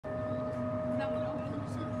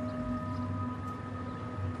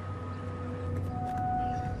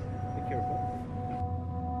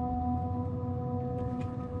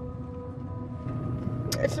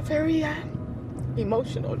It's a very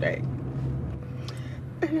emotional day.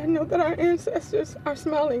 And I know that our ancestors are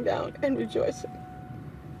smiling down and rejoicing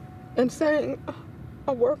and saying,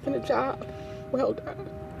 a work and a job, well done.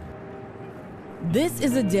 This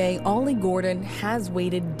is a day Ollie Gordon has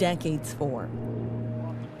waited decades for.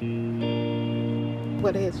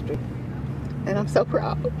 What a history. And I'm so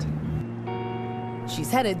proud.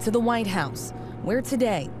 She's headed to the White House, where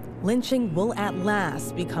today, lynching will at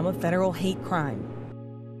last become a federal hate crime.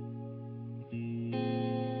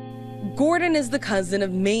 Gordon is the cousin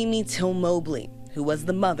of Mamie Till Mobley, who was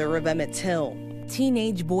the mother of Emmett Till,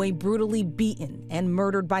 teenage boy brutally beaten and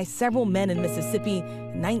murdered by several men in Mississippi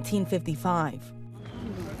in 1955.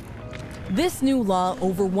 This new law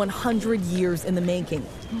over 100 years in the making.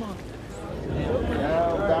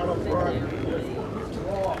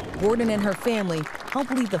 Gordon and her family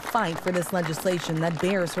helped lead the fight for this legislation that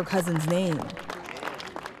bears her cousin's name.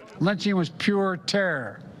 Lynching was pure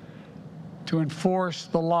terror to enforce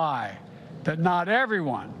the lie that not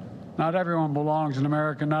everyone belongs in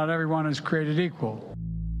America, not everyone is created equal.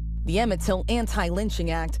 The Emmett Till Anti-Lynching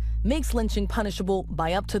Act makes lynching punishable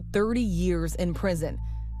by up to 30 years in prison.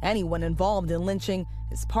 Anyone involved in lynching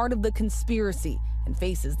is part of the conspiracy and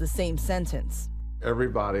faces the same sentence.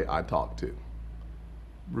 Everybody I talked to,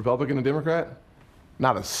 Republican and Democrat,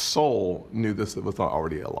 not a soul knew this was not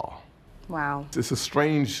already a law. Wow. It's a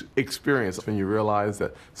strange experience when you realize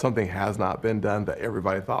that something has not been done that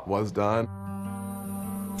everybody thought was done.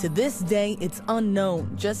 To this day, it's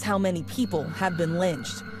unknown just how many people have been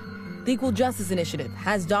lynched. The Equal Justice Initiative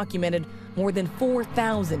has documented more than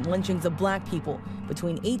 4,000 lynchings of black people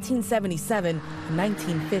between 1877 and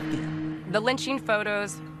 1950. The lynching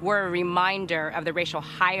photos were a reminder of the racial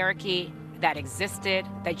hierarchy that existed,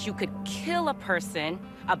 that you could kill a person,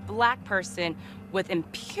 a black person, with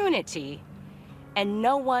impunity, and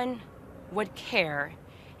no one would care,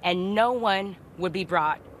 and no one would be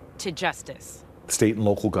brought to justice. State and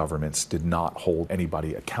local governments did not hold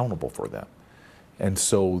anybody accountable for them. And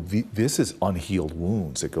so this is unhealed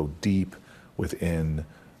wounds that go deep within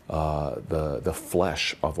the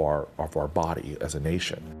flesh of our body as a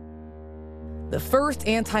nation. The first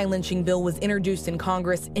anti-lynching bill was introduced in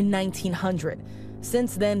Congress in 1900.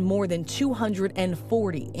 Since then, more than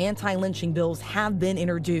 240 anti-lynching bills have been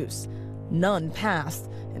introduced. None passed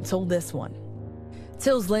until this one.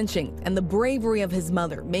 Till's lynching and the bravery of his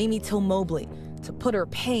mother, Mamie Till Mobley, to put her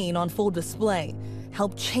pain on full display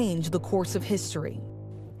helped change the course of history.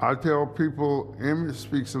 I tell people Emmett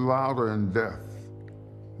speaks louder in death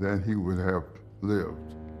than he would have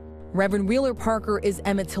lived. Reverend Wheeler Parker is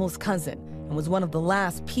Emmett Till's cousin and was one of the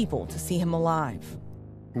last people to see him alive.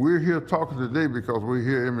 We're here talking today because we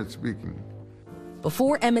hear Emmett speaking.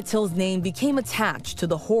 Before Emmett Till's name became attached to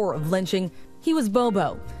the horror of lynching, he was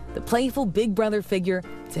Bobo, the playful big brother figure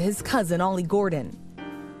to his cousin Ollie Gordon.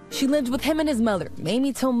 She lived with him and his mother,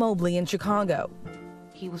 Mamie Till Mobley, in Chicago.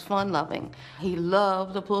 He was fun-loving. He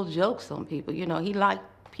loved to pull jokes on people. You know, he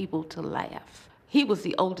liked people to laugh. He was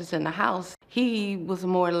the oldest in the house. He was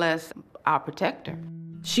more or less our protector.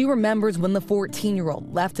 She remembers when the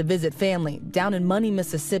 14-year-old left to visit family down in Money,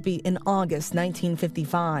 Mississippi in August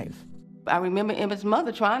 1955. I remember Emmett's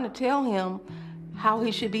mother trying to tell him how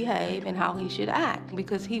he should behave and how he should act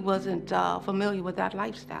because he wasn't familiar with that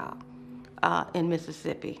lifestyle in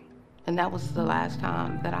Mississippi. And that was the last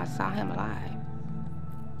time that I saw him alive.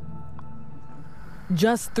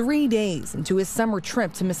 Just 3 days into his summer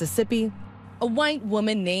trip to Mississippi, a white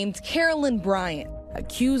woman named Carolyn Bryant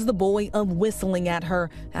accused the boy of whistling at her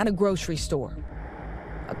at a grocery store.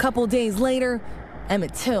 A couple days later,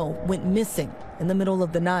 Emmett Till went missing in the middle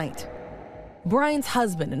of the night. Bryant's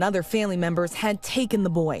husband and other family members had taken the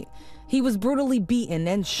boy. He was brutally beaten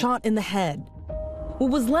and shot in the head.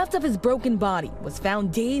 What was left of his broken body was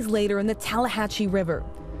found days later in the Tallahatchie River.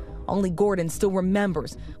 Only Gordon still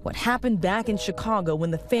remembers what happened back in Chicago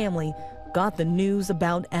when the family got the news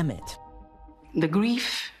about Emmett. The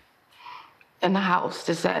grief in the house,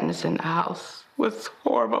 the sadness in the house was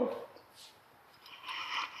horrible.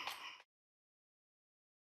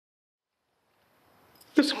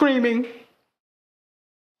 The screaming,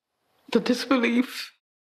 the disbelief.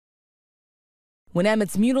 When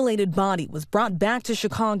Emmett's mutilated body was brought back to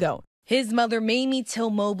Chicago, his mother, Mamie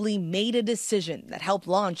Till Mobley, made a decision that helped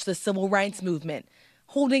launch the civil rights movement,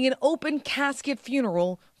 holding an open casket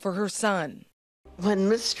funeral for her son. When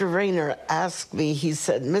Mr. Rayner asked me, he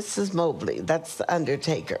said, "Mrs. Mobley, that's the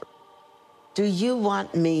undertaker, do you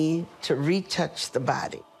want me to retouch the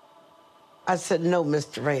body?" I said, "No,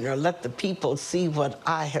 Mr. Rayner, let the people see what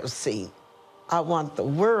I have seen. I want the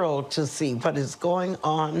world to see what is going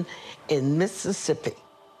on in Mississippi."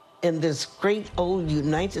 in this great old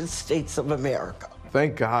United States of America.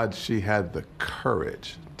 Thank God she had the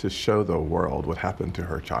courage to show the world what happened to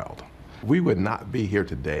her child. We would not be here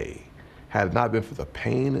today had it not been for the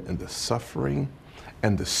pain and the suffering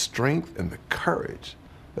and the strength and the courage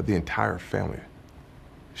that the entire family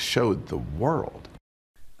showed the world.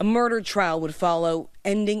 A murder trial would follow,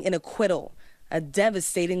 ending in acquittal, a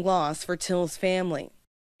devastating loss for Till's family.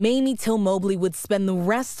 Mamie Till Mobley would spend the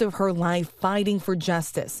rest of her life fighting for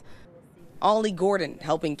justice. Ollie Gordon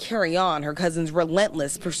helping carry on her cousin's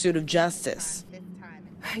relentless pursuit of justice.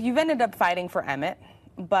 You've ended up fighting for Emmett,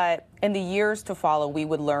 but in the years to follow, we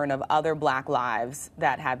would learn of other Black lives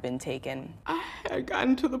that have been taken. I had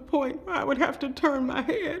gotten to the point where I would have to turn my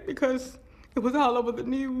head because it was all over the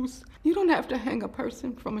news. You don't have to hang a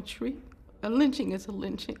person from a tree. A lynching is a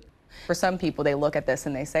lynching. For some people, they look at this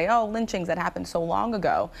and they say, oh, lynchings that happened so long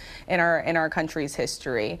ago in our country's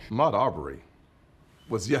history. Ahmaud Arbery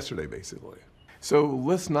was yesterday, basically. So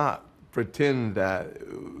let's not pretend that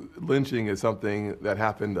lynching is something that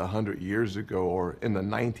happened 100 years ago or in the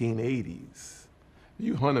 1980s.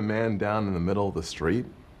 You hunt a man down in the middle of the street,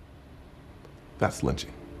 that's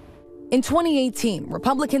lynching. In 2018,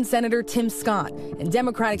 Republican Senator Tim Scott and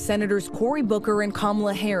Democratic Senators Cory Booker and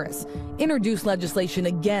Kamala Harris introduced legislation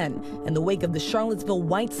again in the wake of the Charlottesville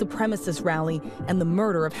white supremacist rally and the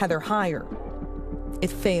murder of Heather Heyer.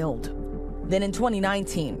 It failed. Then in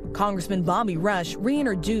 2019, Congressman Bobby Rush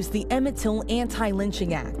reintroduced the Emmett Till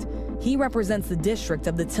Anti-Lynching Act. He represents the district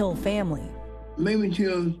of the Till family. Emmett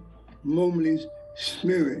Till Mobley's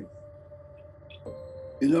spirit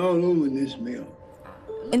is all over this mill.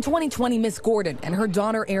 In 2020, Miss Gordon and her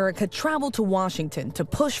daughter Erica traveled to Washington to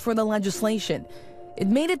push for the legislation. It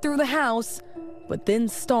made it through the House, but then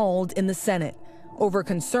stalled in the Senate over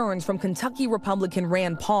concerns from Kentucky Republican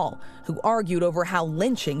Rand Paul, who argued over how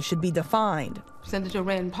lynching should be defined. Senator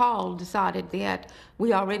Rand Paul decided that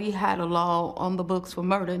we already had a law on the books for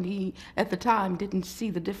murder, and he, at the time, didn't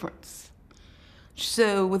see the difference.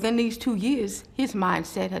 So within these 2 years, his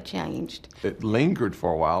mindset had changed. It lingered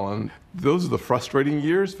for a while, and those are the frustrating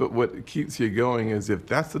years, but what keeps you going is if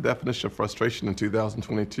that's the definition of frustration in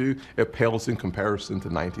 2022, it pales in comparison to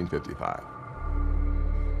 1955.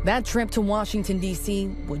 That trip to Washington, D.C.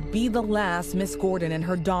 would be the last Miss Gordon and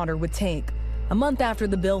her daughter would take. A month after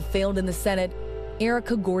the bill failed in the Senate,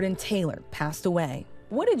 Erica Gordon Taylor passed away.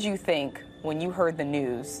 What did you think when you heard the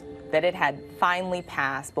news that it had finally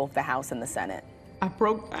passed both the House and the Senate? I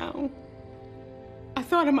broke down. I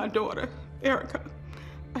thought of my daughter, Erica,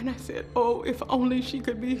 and I said, oh, if only she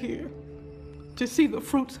could be here to see the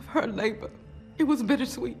fruits of her labor. It was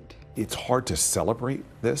bittersweet. It's hard to celebrate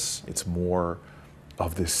this. It's more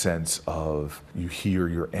of this sense of you hear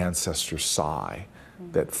your ancestors sigh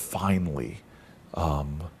that finally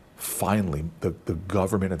the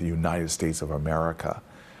government of the United States of America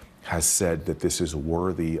has said that this is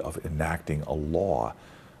worthy of enacting a law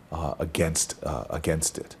against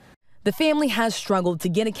it. The family has struggled to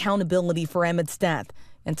get accountability for Emmett's death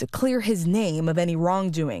and to clear his name of any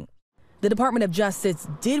wrongdoing. The Department of Justice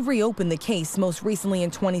did reopen the case most recently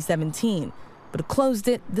in 2017, but closed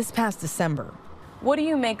it this past December. What do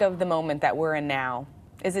you make of the moment that we're in now?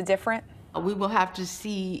 Is it different? We will have to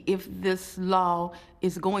see if this law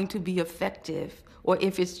is going to be effective or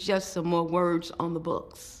if it's just some more words on the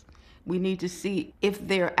books. We need to see if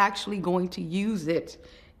they're actually going to use it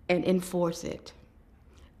and enforce it.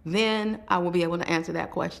 Then I will be able to answer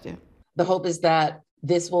that question. The hope is that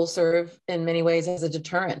this will serve in many ways as a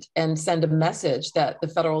deterrent and send a message that the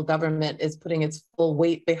federal government is putting its full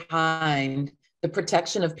weight behind the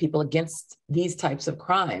protection of people against these types of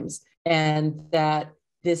crimes, and that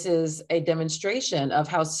this is a demonstration of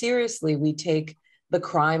how seriously we take the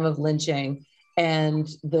crime of lynching and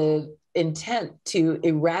the intent to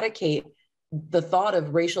eradicate the thought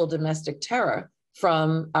of racial domestic terror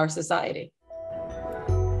from our society.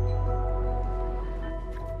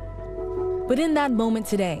 But in that moment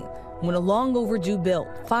today, when a long overdue bill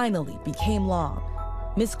finally became law,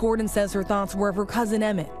 Miss Gordon says her thoughts were of her cousin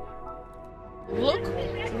Emmett. Look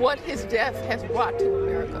what his death has brought to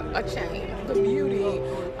America, a change. The beauty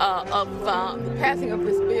of the passing of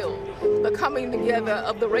this bill, the coming together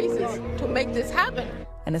of the races to make this happen.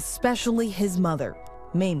 And especially his mother,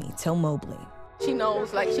 Mamie Till Mobley. She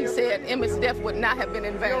knows, like she said, Emmett's death would not have been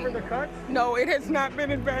in vain. No, it has not been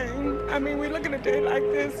in vain. I mean, we look at a day like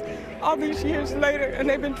this all these years later, and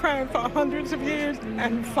they've been trying for hundreds of years,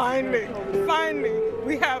 and finally,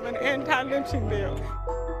 we have an anti-lynching bill.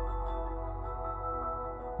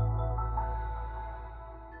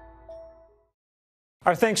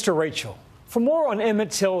 Our thanks to Rachel. For more on Emmett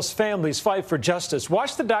Till's family's fight for justice,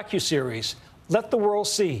 watch the docuseries Let the World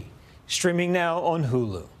See, streaming now on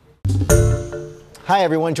Hulu. Hi,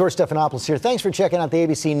 everyone. George Stephanopoulos here. Thanks for checking out the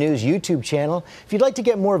ABC News YouTube channel. If you'd like to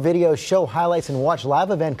get more videos, show highlights, and watch live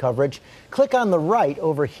event coverage, click on the right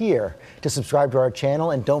over here to subscribe to our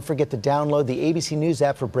channel. And don't forget to download the ABC News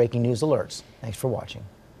app for breaking news alerts. Thanks for watching.